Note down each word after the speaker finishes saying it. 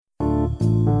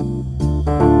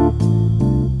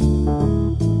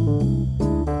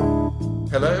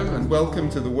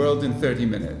welcome to The World in 30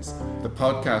 Minutes, the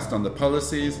podcast on the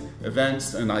policies,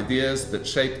 events and ideas that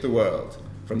shape the world,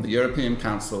 from the European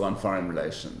Council on Foreign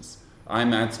Relations.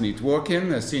 I'm Anthony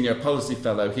Dworkin, a Senior Policy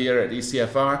Fellow here at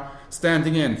ECFR,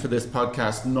 standing in for this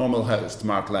podcast's normal host,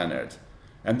 Mark Leonard.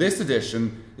 And this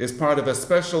edition is part of a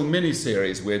special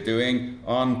mini-series we're doing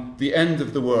on the end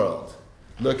of the world,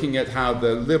 looking at how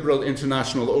the liberal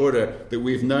international order that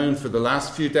we've known for the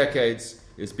last few decades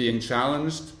is being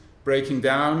challenged, breaking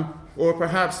down, or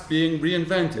perhaps being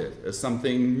reinvented as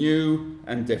something new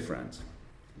and different.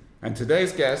 And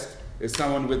today's guest is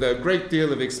someone with a great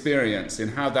deal of experience in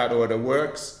how that order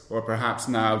works, or perhaps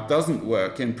now doesn't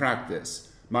work in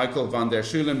practice. Michael van der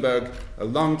Schulenburg, a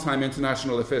long-time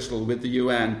international official with the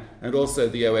UN and also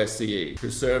the OSCE,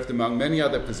 who served among many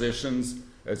other positions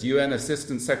as UN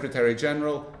Assistant Secretary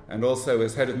General and also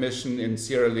as head of mission in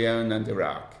Sierra Leone and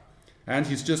Iraq. And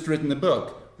he's just written a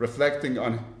book reflecting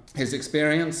on his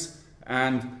experience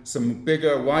and some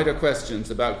bigger, wider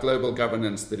questions about global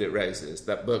governance that it raises.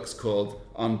 That book's called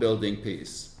On Building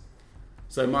Peace.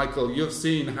 So, Michael, you've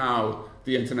seen how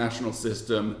the international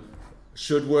system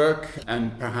should work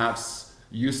and perhaps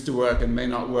used to work and may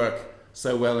not work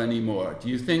so well anymore. Do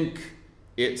you think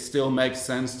it still makes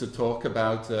sense to talk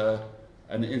about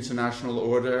an international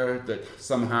order that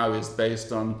somehow is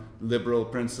based on liberal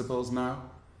principles now?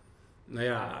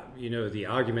 The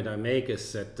argument I make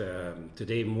is that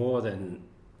today more than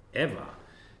ever,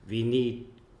 we need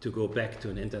to go back to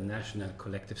an international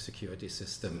collective security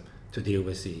system to deal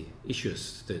with the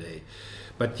issues today.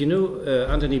 But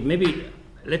Anthony, maybe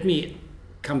let me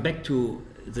come back to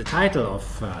the title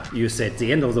of, you said,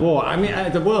 the end of the war.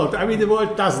 The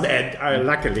world doesn't end,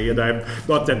 luckily, and I'm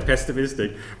not that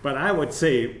pessimistic. But I would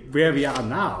say where we are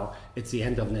now, it's the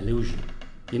end of an illusion.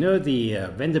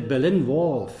 When the Berlin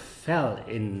Wall fell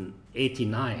in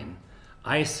 1989,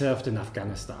 I served in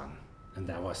Afghanistan, and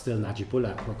there was still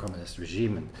Najibullah, pro-communist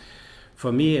regime. And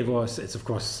for me, it's of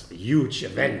course a huge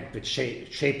event which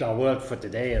shaped our world for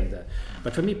today.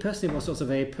 But for me personally, it was also a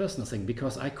very personal thing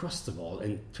because I crossed the wall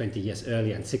 20 years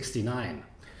earlier in 1969.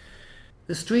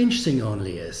 The strange thing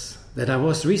only is that I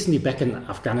was recently back in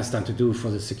Afghanistan to do for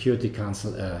the Security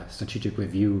Council a strategic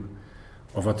review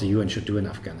of what the UN should do in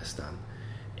Afghanistan.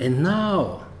 And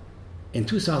now, in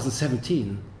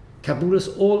 2017, Kabul is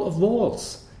all of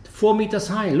walls, 4 meters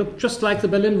high, look just like the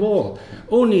Berlin Wall.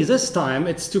 Only this time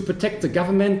it's to protect the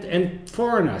government and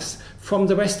foreigners from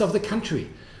the rest of the country.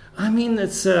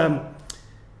 It's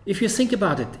if you think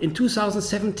about it, in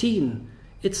 2017,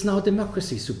 it's now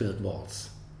democracies who build walls.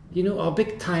 Our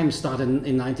big time started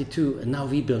in 92, and now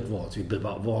we build walls. We build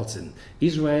walls in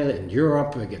Israel, in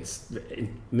Europe, against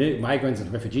migrants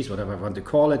and refugees, whatever I want to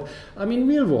call it.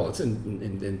 Real walls.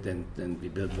 And we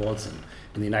build walls in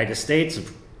the United States.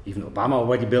 Even Obama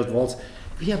already built walls.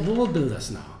 We are wall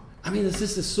builders now.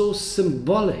 This is so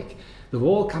symbolic. The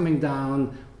wall coming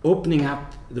down, opening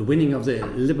up, the winning of the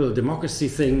liberal democracy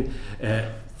thing,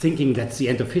 thinking that's the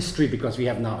end of history because we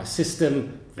have now a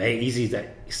system, very easy,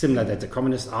 similar that the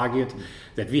communists argued,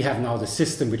 that we have now the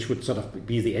system which would sort of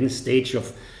be the end stage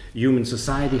of human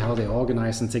society, how they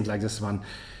organize and things like this one.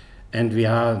 And we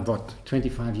are,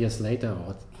 25 years later,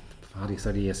 or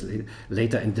 30 years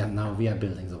later, and now we are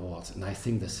building the walls. And I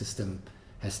think the system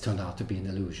has turned out to be an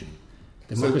illusion.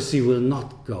 Democracy will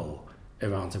not go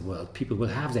around the world. People will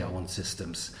have their own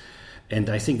systems. And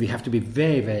I think we have to be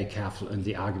very, very careful in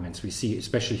the arguments we see,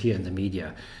 especially here in the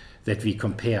media, that we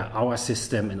compare our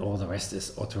system and all the rest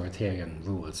is authoritarian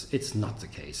rules. It's not the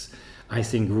case. I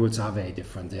think rules are very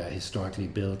different. They are historically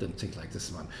built and things like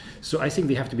this one. So I think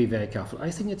we have to be very careful. I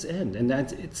think it's end. And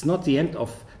that it's not the end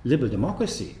of liberal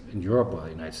democracy in Europe or the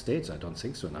United States. I don't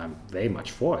think so. And I'm very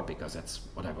much for it because that's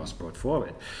what I was brought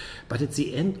forward. But it's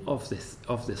the end of the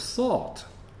thought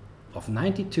of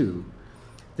 92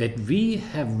 that we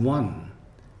have won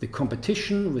the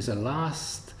competition with the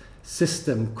last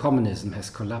system. Communism has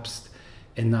collapsed,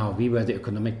 and now we were the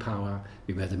economic power,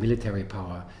 we were the military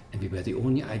power, and we were the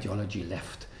only ideology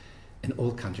left. And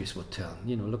all countries would turn.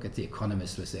 Look at the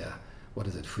Economist with their,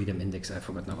 Freedom Index, I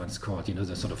forgot now what it's called,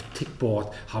 the sort of tick board,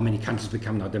 how many countries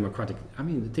become now democratic.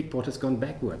 The tick board has gone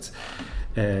backwards.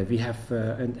 We have,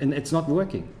 and it's not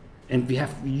working. And we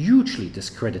have hugely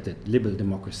discredited liberal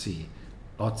democracy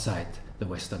outside the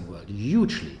Western world,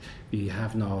 hugely. We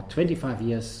have now 25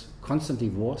 years constantly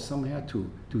wars somewhere to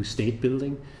do state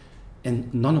building,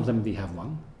 and none of them we have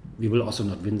won. We will also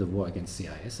not win the war against the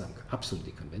IS, I'm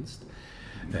absolutely convinced.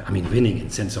 Winning in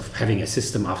the sense of having a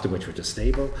system afterwards which is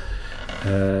stable.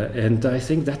 And I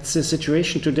think that's the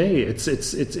situation today.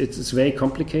 It's very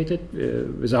complicated.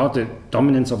 Without the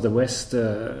dominance of the West,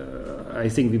 I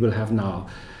think we will have now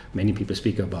Many people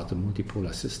speak about the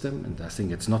multipolar system, and I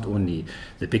think it's not only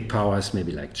the big powers,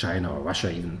 maybe like China or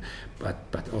Russia even,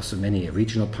 but also many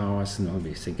regional powers.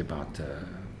 We think about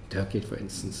Turkey, for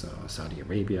instance, or Saudi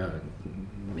Arabia,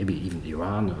 maybe even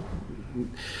Iran.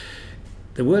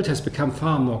 The world has become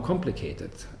far more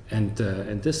complicated, and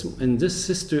this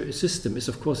system is,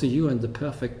 of course, the UN the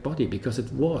perfect body, because it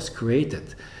was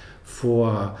created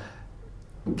for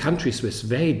countries with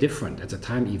very different, at the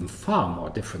time even far more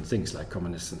different things, like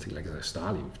communists and things like that.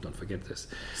 Stalin, don't forget this.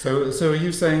 So are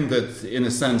you saying that, in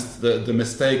a sense, the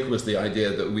mistake was the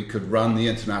idea that we could run the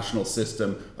international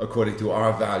system according to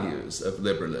our values of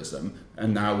liberalism,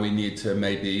 and now we need to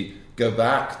maybe go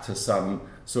back to some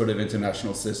sort of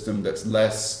international system that's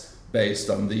less based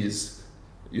on these,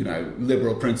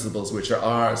 liberal principles which are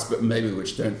ours, but maybe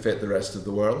which don't fit the rest of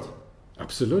the world?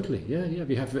 Absolutely, yeah.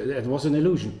 It was an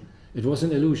illusion. It was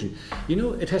an illusion.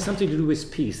 It has something to do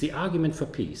with peace, the argument for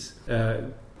peace.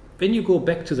 When you go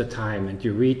back to the time and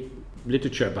you read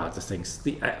literature about the things,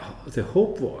 the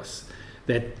hope was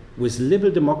that with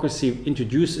liberal democracy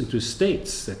introduced into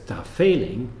states that are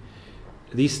failing,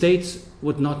 these states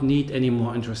would not need any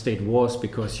more interstate wars,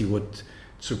 because you would,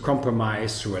 through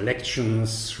compromise, through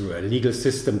elections, through a legal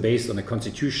system based on a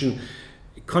constitution,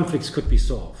 conflicts could be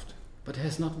solved. But it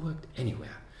has not worked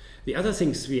anywhere. The other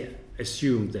things we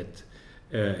assume that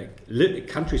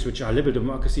countries which are liberal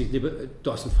democracy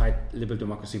doesn't fight liberal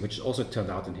democracy, which also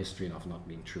turned out in history of not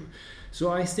being true.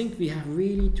 So I think we have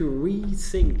really to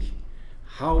rethink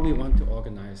how we want to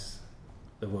organize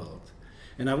the world.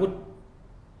 And I would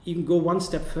even go one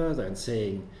step further and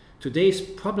saying today's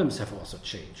problems have also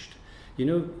changed.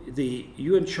 The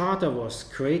UN Charter was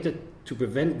created to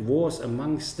prevent wars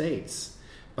among states.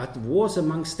 But wars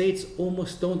among states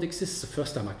almost don't exist. The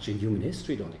first time actually in human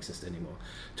history don't exist anymore.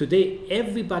 Today,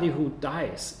 everybody who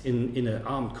dies in an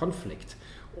armed conflict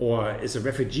or is a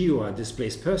refugee or a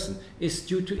displaced person is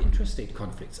due to interstate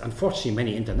conflicts. Unfortunately,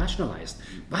 many internationalized,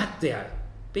 but they are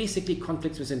basically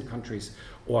conflicts within countries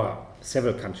or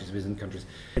several countries within countries.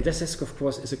 And this, of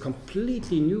course, is a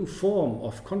completely new form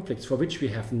of conflicts for which we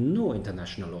have no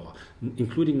international law,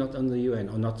 including not on the UN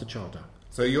or not the Charter.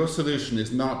 So your solution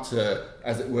is not to,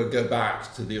 as it were, go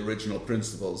back to the original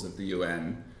principles of the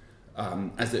UN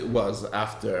as it was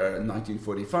after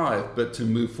 1945, but to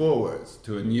move forward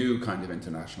to a new kind of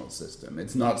international system.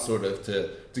 It's not sort of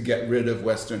to get rid of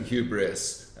Western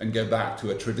hubris and go back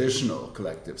to a traditional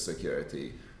collective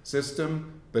security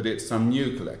system, but it's some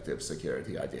new collective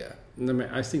security idea.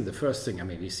 I think the first thing,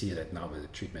 we see that now with the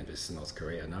treatment with North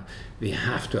Korea, now we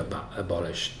have to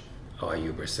abolish our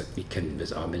hubris that we can,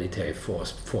 with our military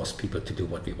force people to do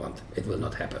what we want. It will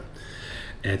not happen.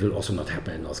 And it will also not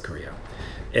happen in North Korea.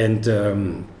 And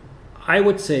I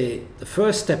would say the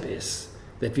first step is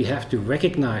that we have to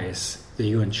recognize the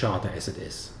UN Charter as it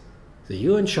is. The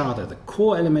UN Charter, the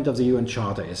core element of the UN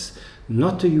Charter is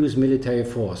not to use military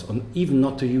force, or even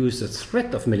not to use the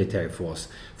threat of military force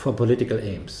for political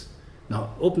aims.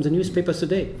 Now, open the newspapers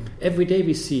today. Every day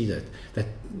we see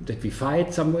that we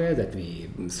fight somewhere, that we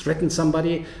threaten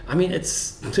somebody.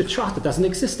 The Charter doesn't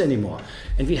exist anymore.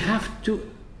 And we have to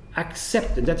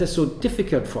accept, and that is so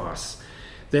difficult for us,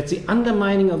 that the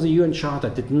undermining of the UN Charter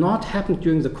did not happen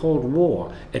during the Cold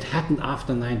War. It happened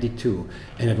after 1992.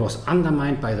 And it was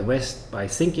undermined by the West by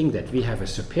thinking that we have a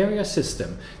superior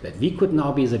system, that we could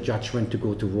now be the judge when to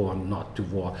go to war and not to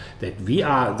war, that we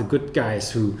are the good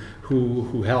guys who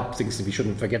help things. And we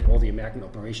shouldn't forget all the American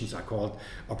operations are called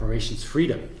Operations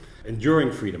Freedom,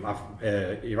 Enduring Freedom,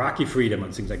 Iraqi freedom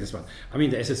and things like this one.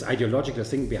 There's this ideological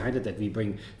thing behind it that we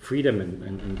bring freedom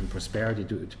and prosperity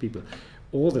to people.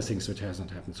 All the things which hasn't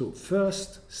happened. So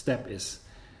first step is,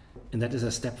 and that is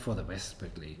a step for the West,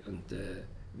 quickly, and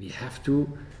we have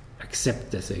to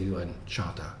accept there's a UN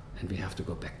Charter, and we have to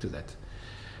go back to that.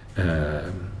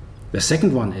 The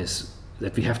second one is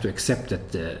that we have to accept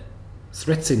that the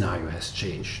threat scenario has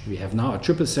changed. We have now a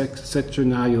triple threat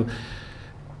scenario.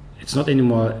 It's not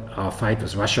anymore our fight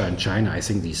with Russia and China. I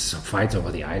think these fights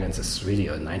over the islands is really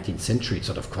a 19th century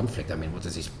sort of conflict. What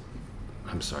is this?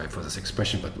 I'm sorry for this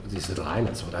expression, but these little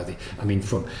islands, what are they?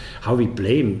 From how we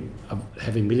blame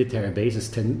having military bases,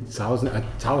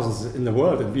 thousands in the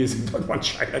world, and we don't want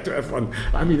China to have one.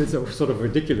 It's a sort of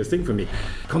ridiculous thing for me.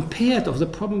 Compared of the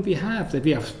problem we have, that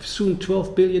we have soon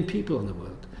 12 billion people in the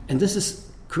world. And this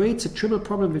creates a triple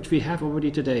problem which we have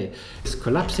already today. It's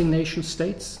collapsing nation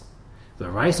states, the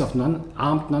rise of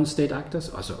armed non-state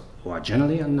actors, or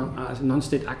generally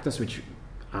non-state actors which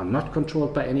are not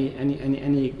controlled by any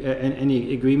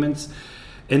agreements,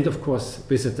 and of course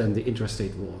visit then the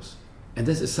interstate wars. And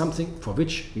this is something for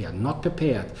which we are not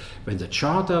prepared. When the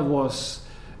Charter was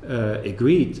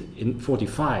agreed in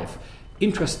 1945,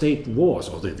 intrastate wars,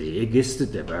 although they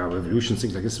existed, there were revolutions,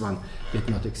 things like this one, did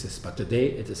not exist. But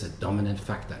today it is a dominant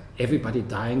factor. Everybody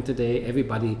dying today,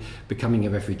 everybody becoming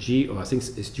a refugee or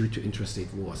things is due to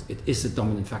intrastate wars. It is a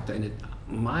dominant factor. And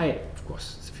of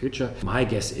course, it's the future. My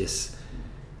guess is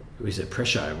with the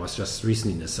pressure, I was just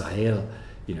recently in the Sahel,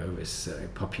 with a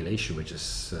population which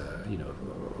is,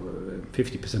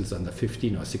 50% is under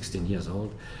 15 or 16 years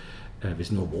old,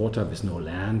 with no water, with no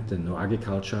land and no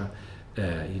agriculture.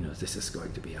 This is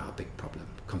going to be our big problem.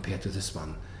 Compared to this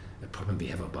one, the problem we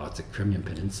have about the Crimean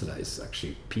Peninsula is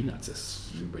actually peanuts.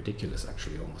 It's ridiculous,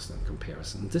 actually, almost in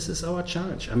comparison. This is our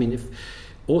challenge. I mean, if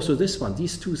also this one,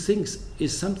 these two things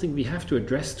is something we have to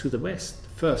address to the West.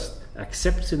 First,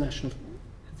 accept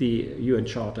the UN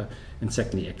Charter, and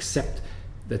secondly, accept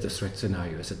that the threat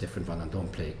scenario is a different one and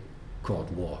don't play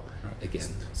Cold War again.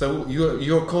 So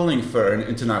you're calling for an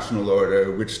international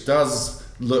order which does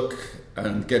look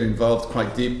and get involved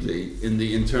quite deeply in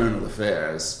the internal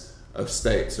affairs of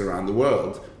states around the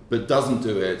world, but doesn't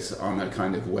do it on a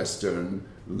kind of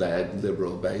Western-led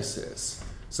liberal basis.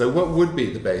 So what would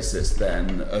be the basis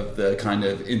then of the kind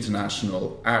of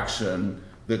international action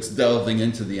that's delving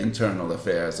into the internal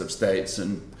affairs of states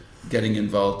and getting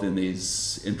involved in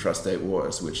these intrastate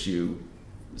wars, which you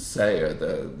say are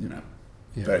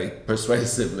very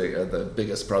persuasively are the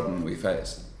biggest problem we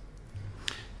face?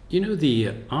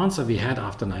 The answer we had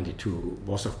after 92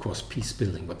 was, of course, peace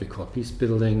building, what we call peace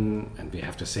building, and we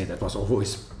have to say that was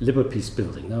always liberal peace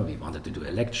building. No, we wanted to do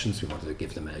elections, we wanted to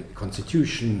give them a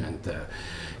constitution and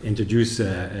introduce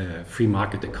a free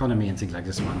market economy and things like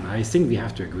this one. I think we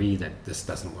have to agree that this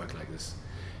doesn't work like this.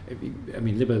 I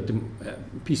mean, liberal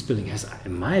peace building has,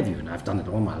 in my view, and I've done it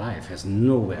all my life, has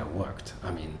nowhere worked.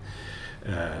 I mean,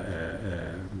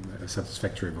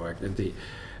 satisfactory work.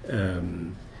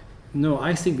 No,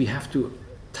 I think we have to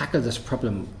tackle this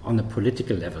problem on a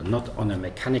political level, not on a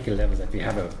mechanical level that we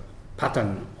have a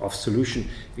pattern of solution.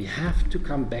 We have to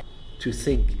come back to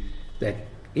think that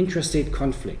intrastate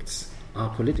conflicts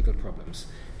are political problems.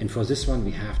 And for this one,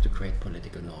 we have to create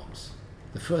political norms.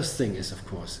 The first thing is, of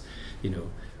course,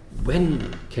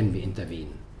 when can we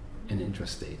intervene in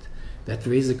intrastate? That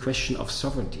raises a question of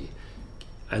sovereignty.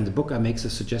 And the book makes a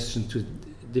suggestion to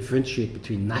differentiate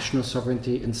between national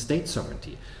sovereignty and state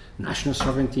sovereignty. National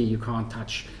sovereignty you can't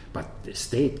touch, but the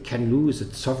state can lose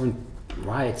its sovereign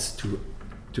rights to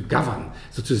govern,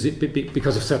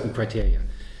 because of certain criteria.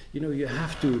 You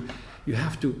have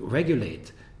to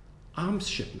regulate arms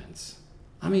shipments.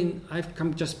 I mean, I've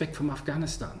come just back from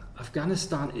Afghanistan.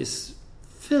 Afghanistan is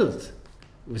filled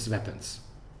with weapons.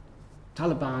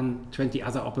 Taliban, 20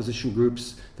 other opposition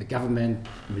groups, the government,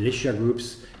 militia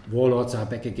groups, warlords are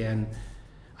back again.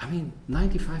 I mean,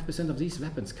 95% of these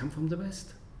weapons come from the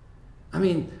West. I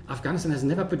mean, Afghanistan has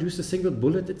never produced a single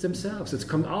bullet themselves. It's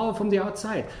come all from the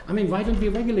outside. I mean, why don't we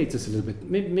regulate this a little bit?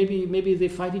 Maybe they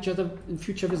fight each other in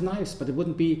future with knives, but it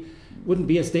wouldn't be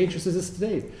as dangerous as it is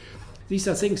today. These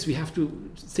are things we have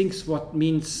to think what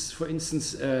means, for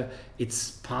instance,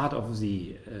 it's part of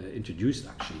the, introduced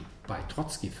actually by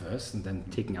Trotsky first and then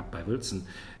taken up by Wilson,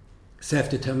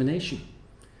 self-determination.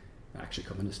 Actually,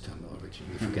 communist term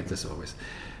originally, we forget this always.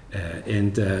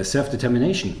 And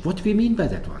self-determination. What do we mean by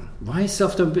that one? Why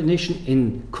self-determination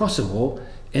in Kosovo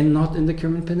and not in the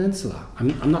Crimean Peninsula?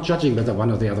 I'm not judging whether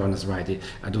one or the other one is right.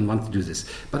 I don't want to do this.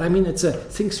 But I mean, it's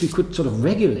things we could sort of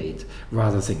regulate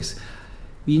rather things.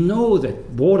 We know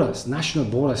that borders, national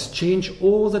borders, change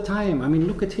all the time. I mean,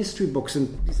 look at history books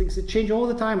and these things that change all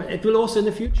the time. It will also in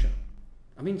the future.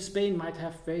 I mean, Spain might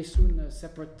have very soon a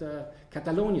separate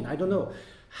Catalonian. I don't know.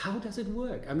 How does it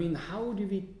work? I mean, how do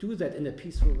we do that in a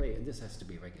peaceful way? And this has to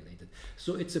be regulated.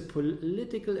 So it's a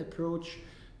political approach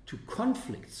to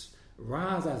conflicts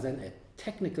rather than a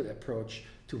technical approach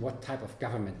to what type of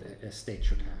government a state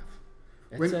should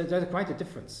have. There's quite a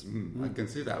difference. I can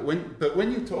see that. But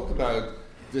when you talk about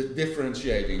the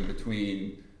differentiating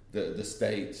between the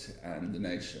state and the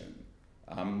nation,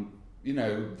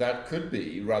 that could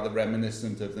be rather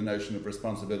reminiscent of the notion of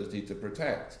responsibility to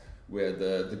protect, where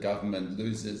the government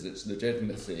loses its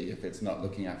legitimacy if it's not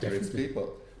looking after its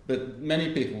people. But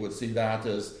many people would see that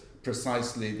as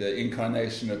precisely the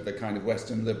incarnation of the kind of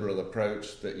Western liberal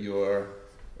approach that you're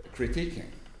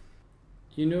critiquing.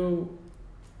 You know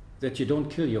that you don't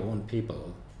kill your own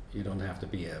people, you don't have to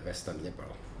be a Western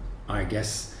liberal. I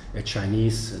guess a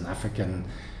Chinese, an African,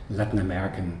 Latin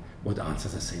American would answer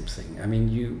the same thing. I mean,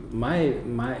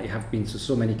 I have been to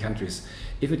so many countries.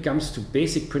 If it comes to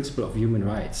basic principle of human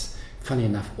rights, funny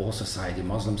enough, all society,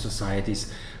 Muslim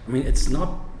societies, I mean, it's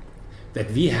not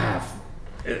that we have,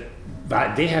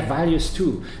 they have values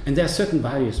too. And there are certain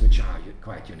values which are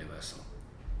quite universal.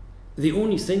 The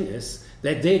only thing is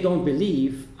that they don't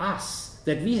believe us,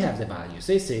 that we have the values.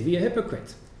 They say we are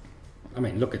hypocrite. I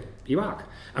mean, look at Iraq.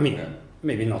 I mean,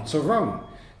 maybe not so wrong.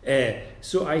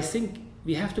 So I think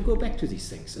we have to go back to these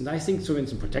things. And I think, for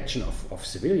instance, protection of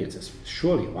civilians is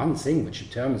surely one thing which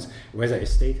determines whether a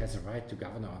state has a right to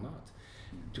govern or not.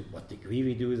 To what degree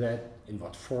we do that, in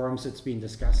what forums it's been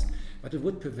discussed. But it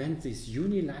would prevent these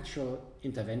unilateral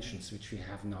interventions, which we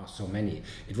have now so many.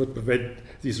 It would prevent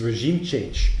this regime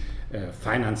change,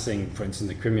 financing, for instance,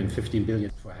 the Crimean 15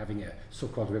 billion for having a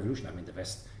so-called revolution. I mean, the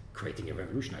West creating a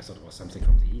revolution. I thought it was something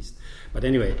from the East. But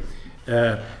anyway,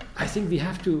 I think we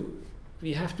have to,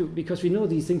 because we know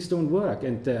these things don't work,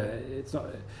 and it's not.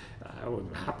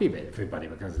 I'm happy with everybody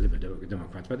because Liberal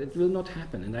Democrats, but it will not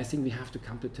happen. And I think we have to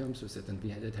come to terms with it, and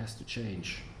it has to change.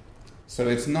 So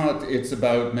it's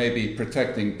about maybe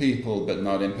protecting people, but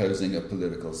not imposing a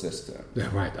political system. Yeah,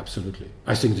 right, absolutely.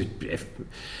 I think that if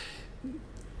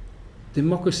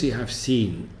democracy, I've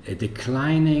seen a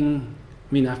declining.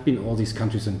 I mean, I've been in all these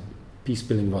countries, and peace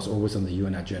building was always on the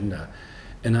UN agenda,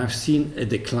 and I've seen a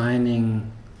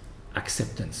declining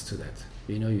acceptance to that.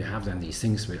 You know, you have then these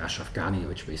things with Ashraf Ghani,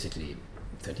 which basically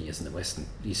 30 years in the West, and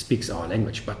he speaks our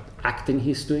language, but acting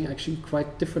he's doing actually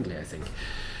quite differently, I think.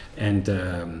 And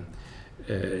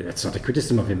that's not a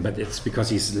criticism of him, but it's because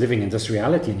he's living in this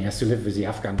reality and he has to live with the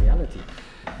Afghan reality.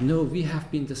 No, we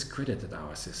have been discredited,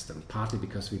 our system, partly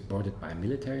because we bought it by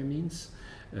military means,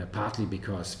 partly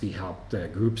because we helped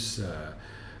groups,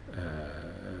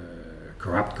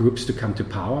 corrupt groups to come to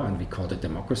power, and we called it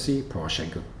democracy.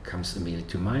 Poroshenko comes immediately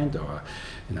to mind. Or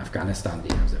in Afghanistan, we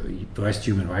have the worst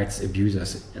human rights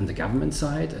abusers in the government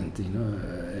side, and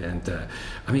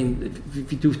I mean,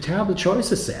 we do terrible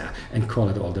choices there and call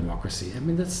it all democracy. I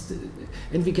mean,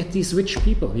 and we get these rich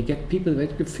people. We get people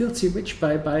that get filthy rich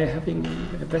by having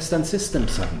a Western system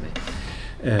suddenly.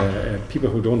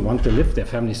 People who don't want to live, their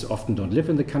families often don't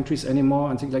live in the countries anymore,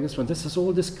 and things like this. But this has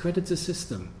all discredited the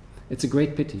system. It's a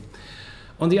great pity.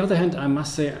 On the other hand, I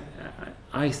must say,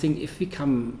 I think if we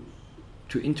come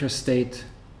to interstate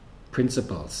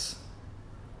principles,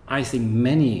 I think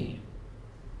many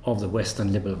of the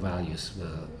Western liberal values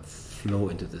will flow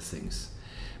into the things.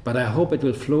 But I hope it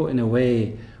will flow in a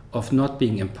way of not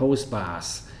being imposed by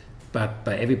us, but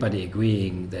by everybody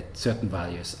agreeing that certain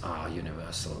values are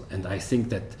universal. And I think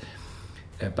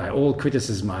that by all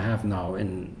criticism I have now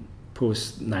in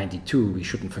post-92, we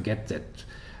shouldn't forget that,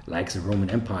 like the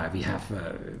Roman Empire, we have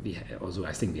also,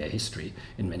 I think we are history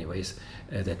in many ways,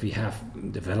 that we have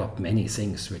developed many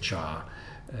things which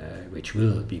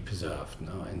will be preserved.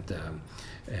 No?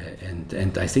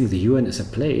 And I think the UN is a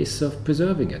place of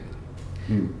preserving it.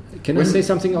 Can I say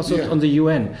something also on the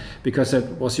UN? Because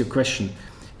that was your question.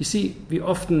 You see, we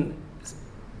often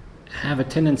have a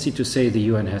tendency to say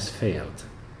the UN has failed.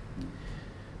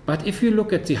 But if you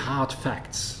look at the hard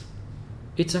facts,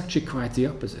 it's actually quite the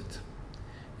opposite.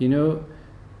 You know,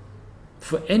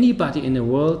 for anybody in the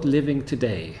world living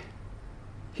today,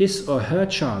 his or her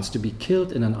chance to be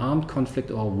killed in an armed conflict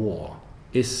or war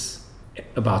is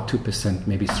about 2%,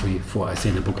 maybe 3, 4, I say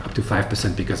in the book up to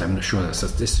 5%, because I'm not sure that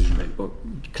this decision will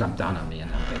clamp down on me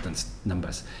and I'm better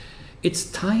numbers.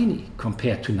 It's tiny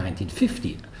compared to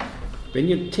 1950. When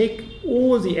you take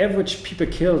all the average people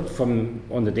killed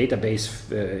on the database,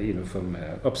 from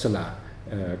Uppsala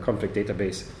conflict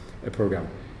database program,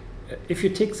 if you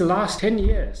take the last 10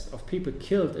 years of people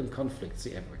killed in conflicts,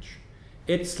 the average,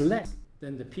 it's less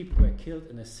than the people who were killed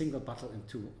in a single battle in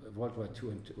World War II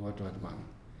and World War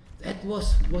I. That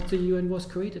was what the UN was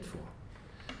created for.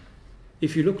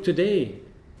 If you look today,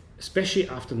 especially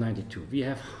after 92, we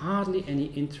have hardly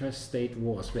any interstate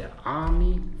wars where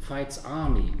army fights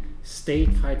army,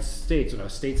 state fights states, or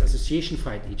states association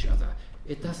fight each other.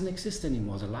 It doesn't exist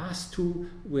anymore. The last two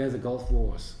were the Gulf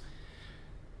Wars.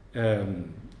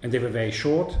 And they were very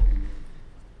short.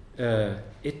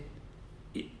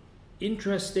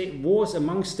 Interstate wars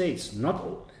among states, not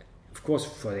of course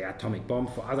for the atomic bomb,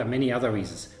 for many other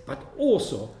reasons, but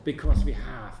also because we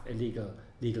have a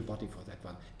legal body for that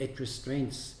one. It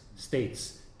restrains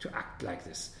states to act like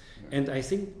this. Yeah. And I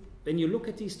think when you look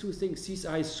at these two things, these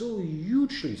are so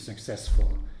hugely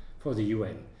successful for the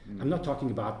UN. I'm not talking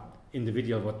about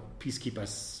individual what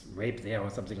peacekeepers rape there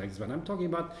or something like this, but I'm talking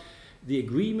about the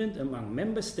agreement among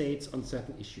member states on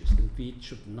certain issues, and we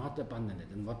should not abandon it.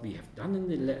 And what we have done in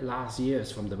the last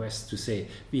years from the West to say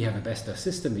we have a better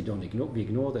system, we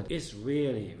ignore that, is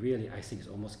really, really, I think, is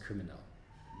almost criminal.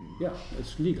 Yeah,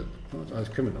 it's legal, not as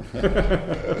criminal.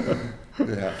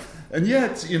 Yeah, and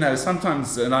yet,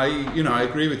 sometimes, and I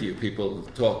agree with you. People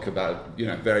talk about,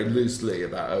 very loosely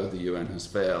about the UN has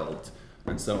failed.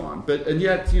 and so on. And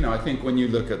yet, I think when you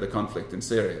look at the conflict in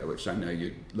Syria, which I know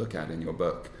you look at in your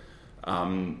book,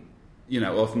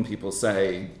 often people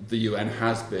say the UN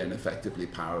has been effectively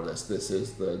powerless. This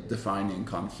is the defining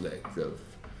conflict of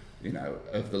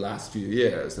the last few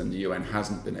years, and the UN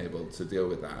hasn't been able to deal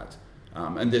with that.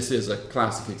 And this is a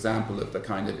classic example of the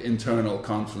kind of internal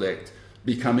conflict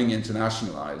becoming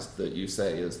internationalized that you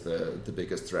say is the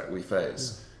biggest threat we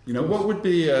face. What would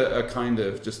be a kind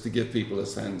of, just to give people a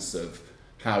sense of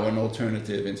how an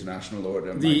alternative international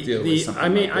order might deal with something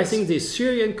like this? I think the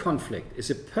Syrian conflict is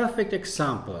a perfect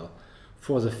example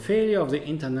for the failure of the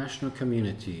international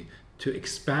community to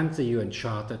expand the UN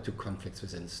Charter to conflicts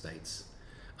within states.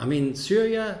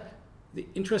 Syria, the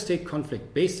intrastate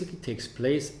conflict basically takes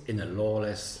place in a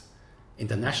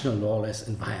international lawless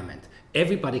environment.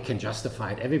 Everybody can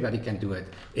justify it, everybody can do it.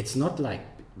 It's not like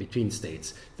between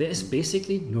states. There is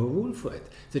basically no rule for it.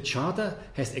 The Charter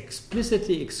has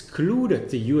explicitly excluded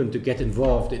the UN to get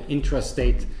involved in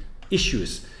intrastate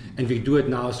issues, and we do it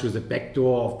now through the back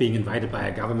door of being invited by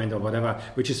a government or whatever,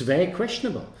 which is very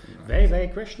questionable, very, very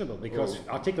questionable, because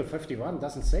Article 51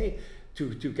 doesn't say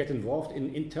to get involved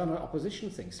in internal opposition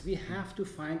things. We have to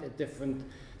find a different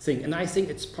thing, and I think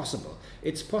it's possible.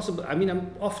 It's possible.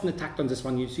 I'm often attacked on this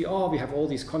one. You see, we have all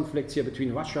these conflicts here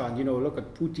between Russia and, look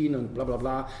at Putin and blah, blah,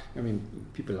 blah.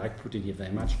 People like Putin here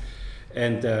very much.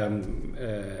 And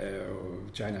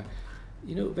China.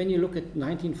 When you look at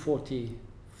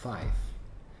 1945,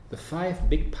 the 5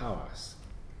 big powers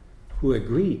who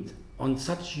agreed on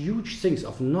such huge things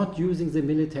of not using the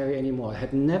military anymore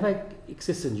had never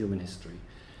existed in human history.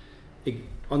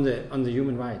 On the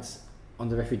human rights, on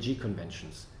the refugee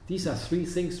conventions. These are 3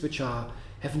 things which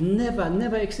have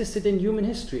never existed in human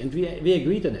history, and we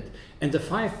agreed on it. And the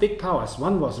 5 big powers,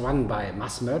 one was run by a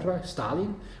mass murderer,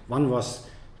 Stalin, one was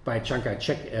by Chiang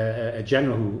Kai-shek, a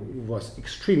general who was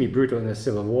extremely brutal in the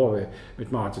civil war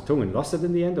with Mao Zedong and lost it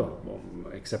in the end, or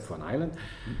except for an island.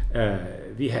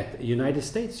 We had the United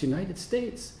States. United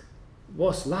States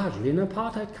was largely an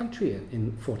apartheid country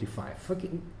in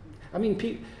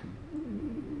 1945.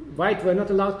 White were not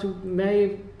allowed to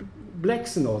marry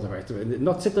blacks and all the rest of it,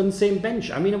 not sit on the same bench.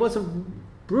 It was a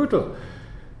brutal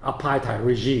apartheid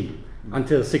regime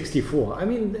until 1964.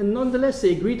 And nonetheless,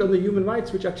 they agreed on the human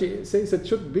rights, which actually says it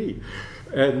should be.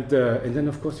 And then,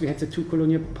 of course, we had the 2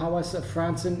 colonial powers of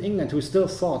France and England, who still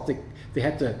thought they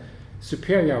had the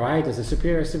superior right as a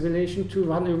superior civilization to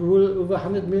run a rule over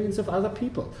 100 millions of other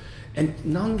people. And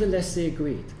nonetheless, they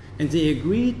agreed. And they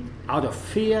agreed out of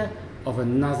fear of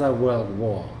another world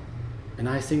war. And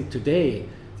I think today,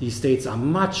 these states are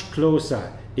much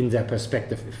closer in their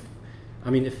perspective.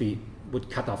 If we would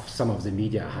cut off some of the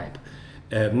media hype,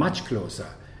 much closer.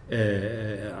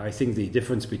 I think the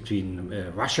difference between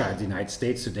Russia and the United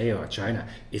States today, or China,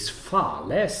 is far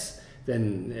less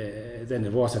than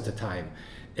it was at the time.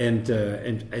 And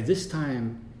at this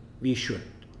time, we should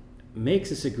make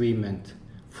this agreement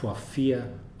for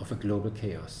fear of a global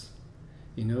chaos.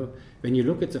 When you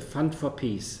look at the Fund for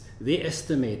Peace, they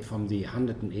estimate from the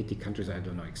 180 countries, I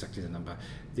don't know exactly the number,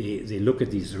 they look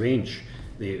at these range,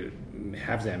 they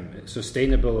have them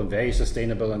sustainable and very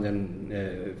sustainable, and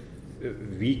then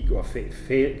weak or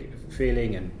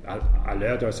failing and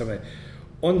alert or something.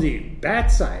 On the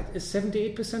bad side is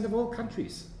 78% of all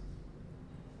countries.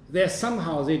 They're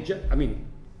somehow,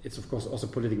 it's of course also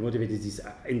politically motivated, these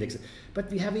indexes,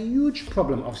 but we have a huge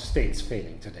problem of states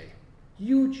failing today.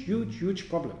 Huge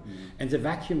problem. And the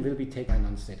vacuum will be taken by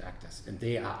non-state actors, and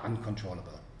they are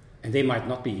uncontrollable. And they might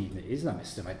not be even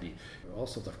Islamists, there might be all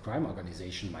sorts of crime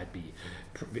organizations, might be,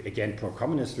 again,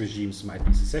 pro-communist regimes, might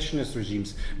be secessionist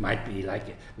regimes, might be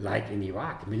like in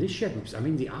Iraq, militia groups.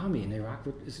 The army in Iraq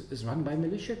is run by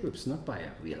militia groups, not by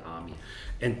a real army.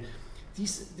 And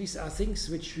these are things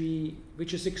which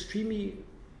is extremely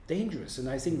dangerous. And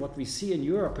I think what we see in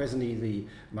Europe presently, the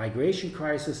migration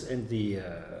crisis and the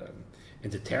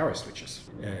terrorist, which is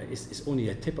only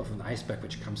a tip of an iceberg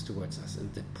which comes towards us.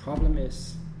 And the problem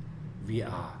is we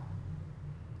are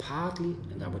partly,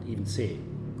 and I would even say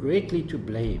greatly, to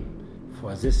blame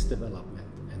for this development,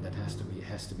 and that has to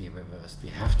be reversed. We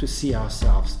have to see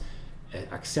ourselves,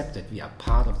 accept that we are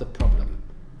part of the problem,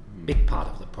 big part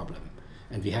of the problem,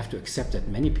 and we have to accept that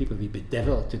many people we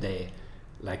bedevil today,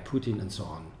 like Putin and so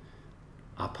on,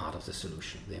 are part of the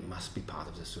solution. They must be part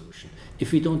of the solution.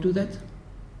 If we don't do that,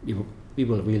 we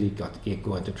will really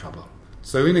go into trouble.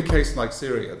 So in a case like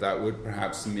Syria, that would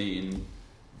perhaps mean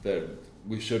that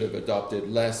we should have adopted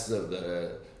less of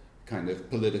the kind of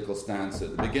political stance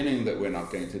at the beginning, that we're not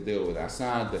going to deal with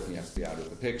Assad, that he has to be out of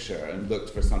the picture, and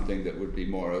looked for something that would be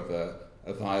more of a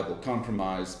viable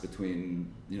compromise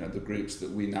between the groups that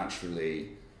we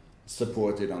naturally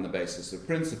supported on the basis of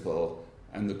principle,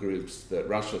 and the groups that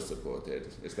Russia supported.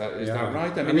 Is that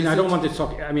right? I don't want to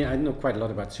talk. I mean, I know quite a lot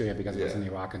about Syria because I was in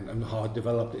Iraq and how it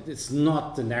developed. It's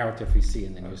not the narrative we see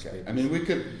in the newspapers. I mean, we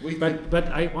could. But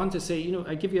I want to say,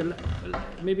 I give you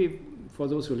maybe for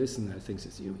those who listen, I think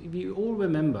we all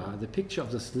remember the picture of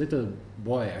this little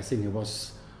boy. I think it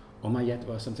was Omayet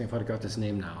or something. I forgot his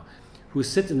name now. Who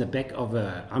sit in the back of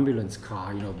an ambulance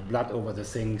car, blood over the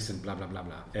things and blah blah blah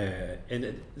blah. And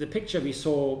the picture we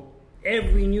saw.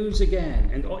 Every news again,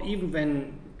 and even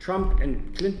when Trump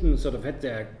and Clinton sort of had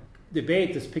their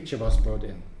debate, this picture was brought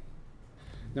in.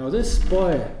 Now this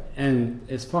boy and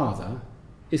his father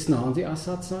is now on the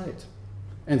Assad side,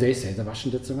 and they say the Russian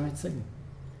did the right thing.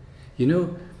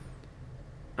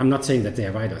 I'm not saying that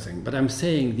they're right or something, but I'm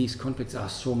saying these conflicts are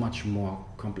so much more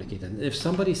complicated. And if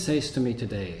somebody says to me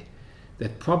today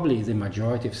that probably the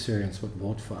majority of Syrians would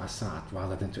vote for Assad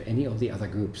rather than to any of the other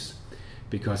groups,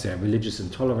 because they're religious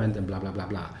intolerant and blah, blah, blah,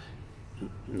 blah.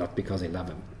 Not because they love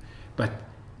him. But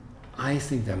I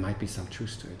think there might be some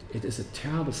truth to it. It is a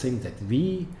terrible thing that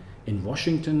we in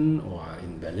Washington or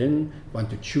in Berlin want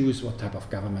to choose what type of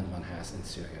government one has in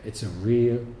Syria. It's a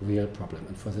real, real problem.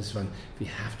 And for this one, we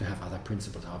have to have other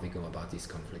principles how we go about these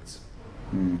conflicts.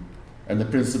 And the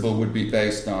principle would be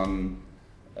based on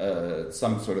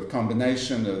some sort of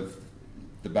combination of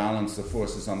the balance of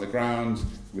forces on the ground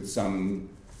with some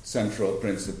central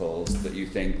principles that you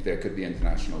think there could be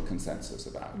international consensus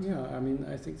about. Yeah, I mean,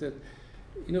 I think that,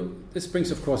 this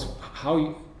brings, of course,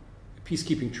 how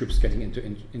peacekeeping troops getting into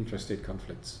interstate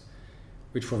conflicts,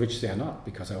 for which they are not,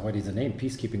 because already the name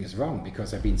peacekeeping is wrong,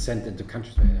 because they're being sent into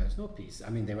countries where there's no peace.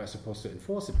 I mean, they were supposed to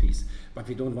enforce a peace, but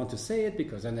we don't want to say it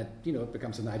because then it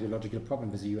becomes an ideological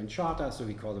problem with the UN Charter, so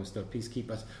we call them still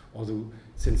peacekeepers, although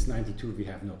since 92 we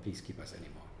have no peacekeepers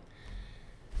anymore.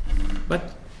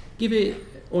 But give it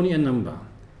only a number.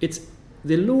 It's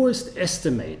the lowest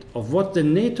estimate of what the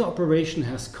NATO operation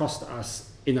has cost us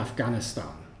in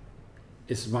Afghanistan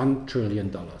is $1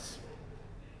 trillion.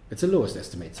 It's the lowest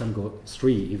estimate. Some go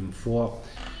 3, even 4,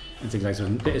 and things like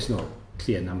that. There is no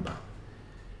clear number.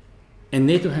 And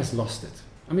NATO has lost it.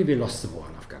 I mean, we lost the war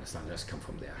in Afghanistan. Let's come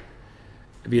from there.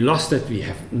 We lost it. We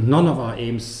have none of our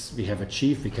aims we have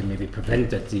achieved. We can maybe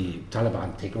prevent that the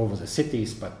Taliban take over the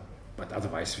cities, but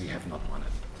otherwise we have not won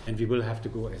it. And we will have to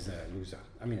go as a loser.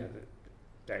 I mean,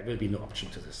 there will be no option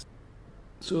to this.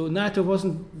 So NATO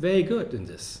wasn't very good in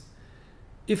this.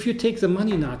 If you take the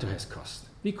money NATO has cost,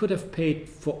 we could have paid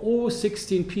for all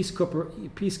 16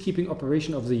 peacekeeping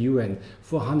operations of the UN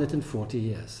for 140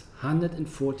 years.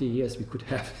 140 years we could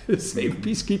have the same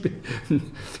peacekeeping and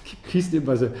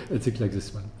things like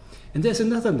this one. And there's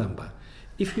another number.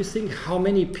 If you think how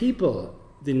many people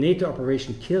the NATO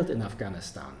operation killed in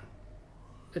Afghanistan,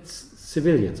 it's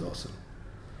civilians also.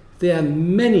 They are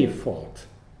many-fold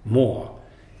more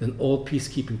than all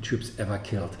peacekeeping troops ever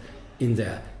killed in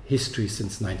their history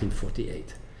since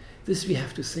 1948. This we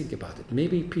have to think about it.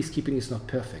 Maybe peacekeeping is not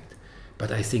perfect,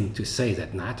 but I think to say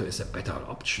that NATO is a better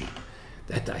option,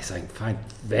 that I find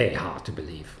very hard to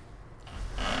believe.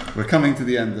 We're coming to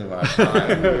the end of our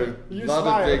time. A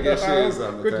lot of big issues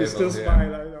on the table. You still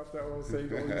smile after all saying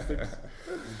all these things.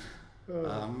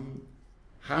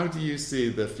 How do you see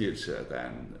the future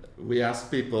then? We ask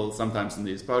people sometimes in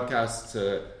these podcasts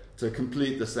to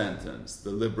complete the sentence.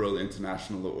 The liberal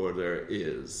international order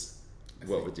is.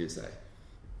 What would you say?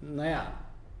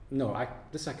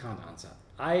 This I can't answer.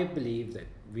 I believe that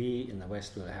we in the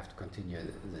West will have to continue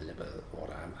the liberal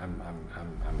order. I'm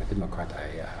a Democrat.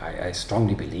 I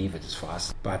strongly believe it is for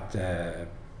us. But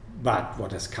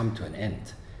what has come to an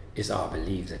end is our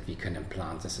belief that we can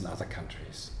implant this in other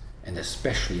countries, and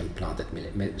especially implant it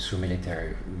through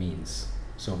military means.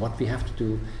 So what we have to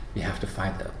do, we have to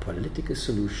find a political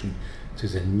solution to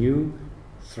the new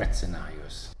threat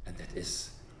scenarios, and that is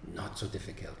not so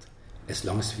difficult, as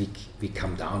long as we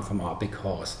come down from our big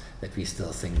horse that we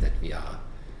still think that we are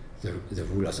the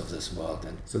rulers of this world.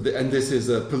 And this is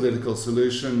a political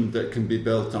solution that can be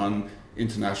built on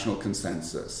international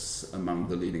consensus among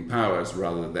the leading powers,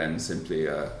 rather than simply,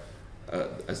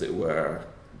 as it were,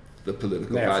 the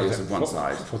political values of one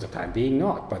side. For the time being,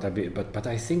 not. But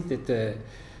I think that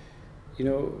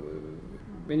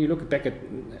when you look back at,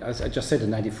 as I just said in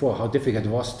 '94, how difficult it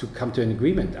was to come to an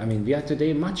agreement. I mean, we are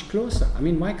today much closer. I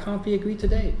mean, why can't we agree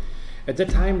today? At that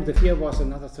time, the fear was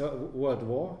another third world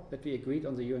war that we agreed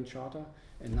on the UN Charter,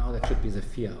 and now there should be the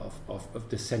fear of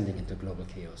descending into global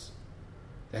chaos.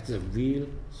 That's a real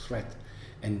threat,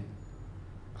 and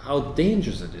how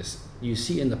dangerous it is. You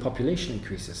see in the population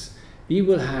increases. We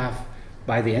will have,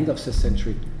 by the end of the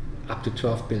century, up to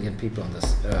 12 billion people on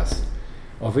this earth,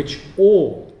 of which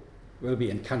all will be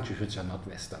in countries which are not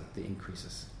Western, the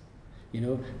increases. You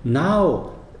know,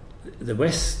 now the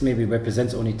West maybe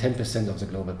represents only 10% of the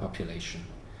global population.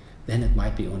 Then it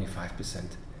might be only 5%.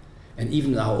 And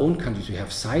even in our own countries, we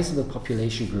have sizable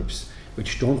population groups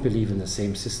which don't believe in the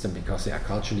same system because they are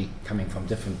culturally coming from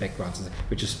different backgrounds,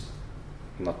 which is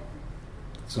not,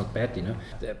 it's not bad, you know.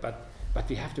 But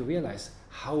we have to realize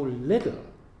how little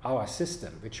our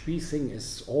system, which we think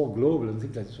is all global and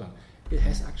things like this one, it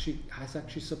has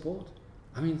actually support.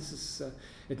 I mean,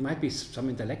 it might be some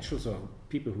intellectuals or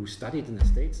people who studied in the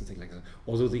States and things like that.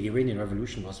 Although the Iranian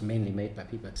Revolution was mainly made by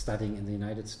people studying in the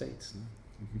United States.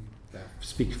 Mm-hmm. I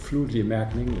speak fluently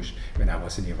American English when I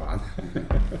was in Iran.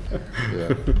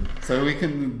 Yeah. So we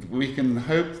can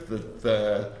hope that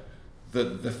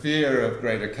the fear of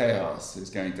greater chaos is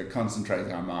going to concentrate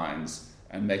our minds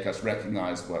and make us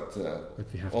recognize what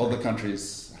all the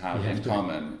countries have in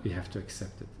common. We have to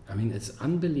accept it. I mean, it's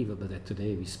unbelievable that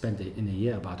today we spend in a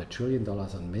year about $1 trillion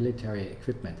on military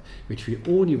equipment, which we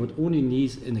would only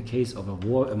need in the case of a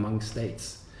war among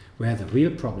states, where the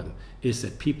real problem is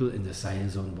that people in the Sahel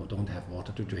zone don't have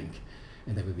water to drink.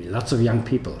 And there will be lots of young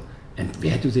people. And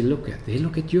where do they look at? They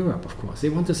look at Europe, of course. They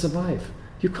want to survive.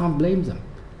 You can't blame them.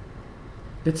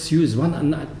 Let's use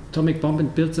one atomic bomb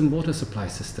and build some water supply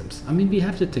systems. I mean, we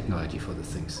have the technology for the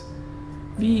things.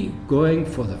 We going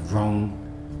for the wrong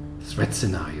threat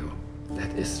scenario.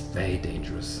 That is very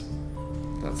dangerous.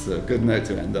 That's a good note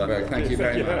to end on. Thank you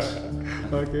very much.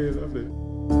 Okay, lovely.